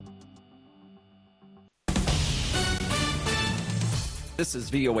This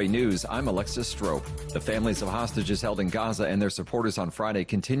is VOA News. I'm Alexis Strope. The families of hostages held in Gaza and their supporters on Friday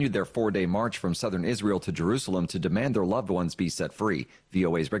continued their 4-day march from southern Israel to Jerusalem to demand their loved ones be set free.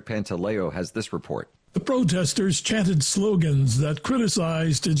 VOA's Rick Pantaleo has this report. The protesters chanted slogans that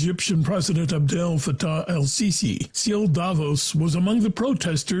criticized Egyptian President Abdel Fattah el-Sisi. Ciel Davos was among the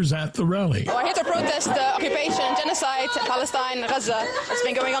protesters at the rally. We're here to protest the occupation, genocide in Palestine, Gaza. It's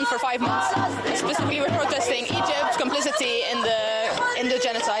been going on for 5 months. Specifically, we're protesting Egypt's complicity in the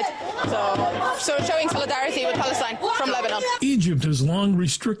genocide. So showing solidarity with Palestine from Lebanon. Egypt has long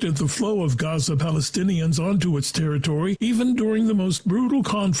restricted the flow of Gaza Palestinians onto its territory, even during the most brutal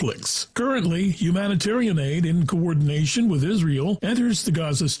conflicts. Currently, humanitarian aid in coordination with Israel enters the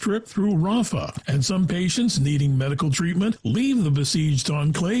Gaza Strip through Rafah, and some patients needing medical treatment leave the besieged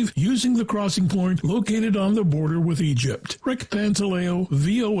enclave using the crossing point located on the border with Egypt. Rick Pantaleo,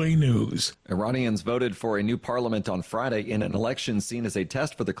 VOA News. Iranians voted for a new parliament on Friday in an election seen as a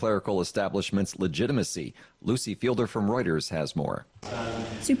test for the clerical establishment's legitimacy. Lucy Fielder from Reuters has more.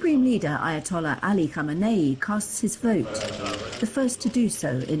 Supreme Leader Ayatollah Ali Khamenei casts his vote, the first to do so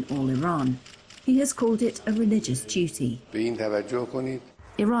in all Iran. He has called it a religious duty.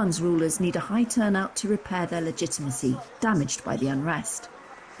 Iran's rulers need a high turnout to repair their legitimacy, damaged by the unrest,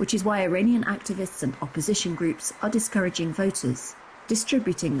 which is why Iranian activists and opposition groups are discouraging voters,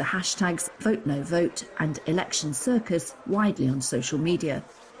 distributing the hashtags #VoteNoVote and Election Circus widely on social media.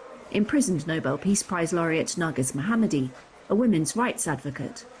 Imprisoned Nobel Peace Prize laureate Narges Mohammadi, a women's rights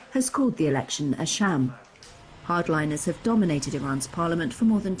advocate, has called the election a sham. Hardliners have dominated Iran's parliament for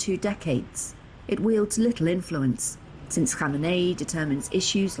more than 2 decades. It wields little influence, since Khamenei determines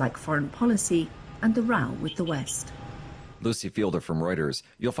issues like foreign policy and the row with the West. Lucy Fielder from Reuters.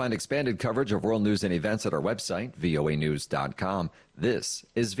 You'll find expanded coverage of world news and events at our website, voanews.com. This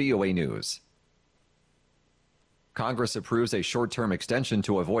is VOA News. Congress approves a short-term extension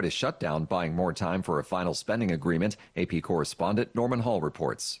to avoid a shutdown, buying more time for a final spending agreement. AP correspondent Norman Hall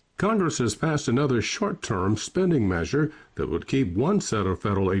reports. Congress has passed another short-term spending measure that would keep one set of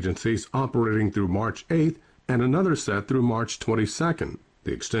federal agencies operating through March 8th and another set through March 22nd.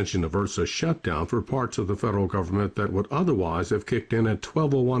 The extension averts a shutdown for parts of the federal government that would otherwise have kicked in at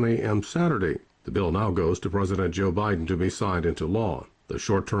 12:01 a.m. Saturday. The bill now goes to President Joe Biden to be signed into law. The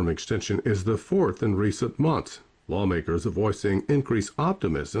short-term extension is the 4th in recent months. Lawmakers are voicing increased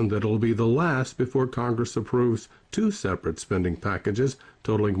optimism that it will be the last before Congress approves 2 separate spending packages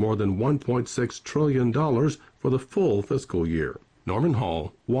totaling more than $1.6 trillion for the full fiscal year. Norman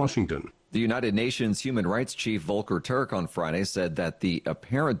Hall, Washington. The United Nations Human Rights Chief Volker Turk on Friday said that the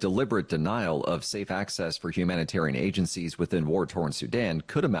apparent deliberate denial of safe access for humanitarian agencies within war-torn Sudan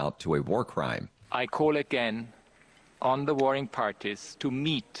could amount to a war crime. I call again on the warring parties to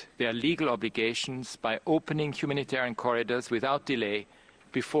meet their legal obligations by opening humanitarian corridors without delay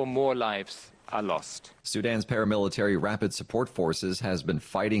before more lives are lost. Sudan's paramilitary Rapid Support Forces has been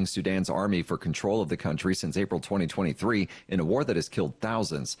fighting Sudan's army for control of the country since April 2023 in a war that has killed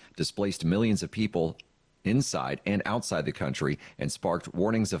thousands, displaced millions of people inside and outside the country, and sparked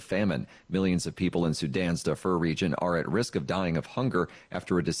warnings of famine. Millions of people in Sudan's Darfur region are at risk of dying of hunger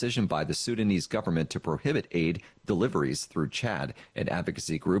after a decision by the Sudanese government to prohibit aid deliveries through Chad, an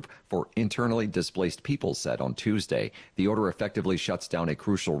advocacy group for internally displaced people said on Tuesday. The order effectively shuts down a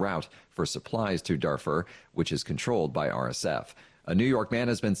crucial route for supplies to Darfur, which is controlled by RSF. A New York man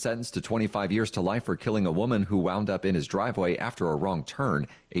has been sentenced to 25 years to life for killing a woman who wound up in his driveway after a wrong turn.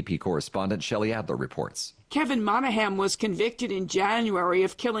 AP correspondent Shelley Adler reports. Kevin Monahan was convicted in January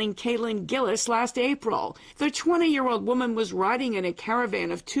of killing Kaylin Gillis last April. The 20-year-old woman was riding in a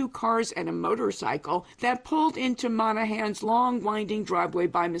caravan of 2 cars and a motorcycle that pulled into Monahan's long, winding driveway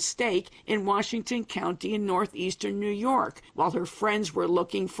by mistake in Washington County in northeastern New York, while her friends were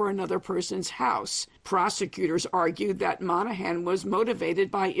looking for another person's house. Prosecutors argued that Monahan was motivated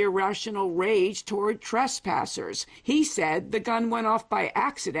by irrational rage toward trespassers. He said the gun went off by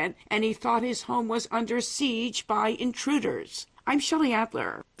accident and he thought his home was under siege by intruders. I'm Shelley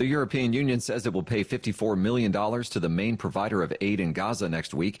Adler. The European Union says it will pay $54 million to the main provider of aid in Gaza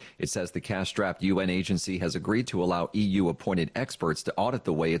next week. It says the cash-strapped UN agency has agreed to allow EU-appointed experts to audit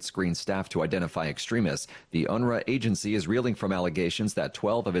the way it screens staff to identify extremists. The UNRWA agency is reeling from allegations that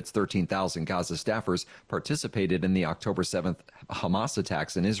 12 of its 13,000 Gaza staffers participated in the October 7th Hamas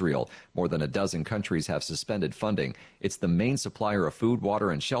attacks in Israel. More than a dozen countries have suspended funding. It's the main supplier of food,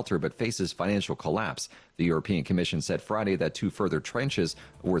 water, and shelter, but faces financial collapse. The European Commission said Friday that 2 further trenches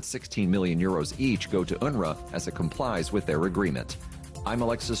worth 16 million euros each go to UNRWA as it complies with their agreement. I'm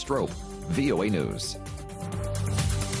Alexis Strope, VOA News.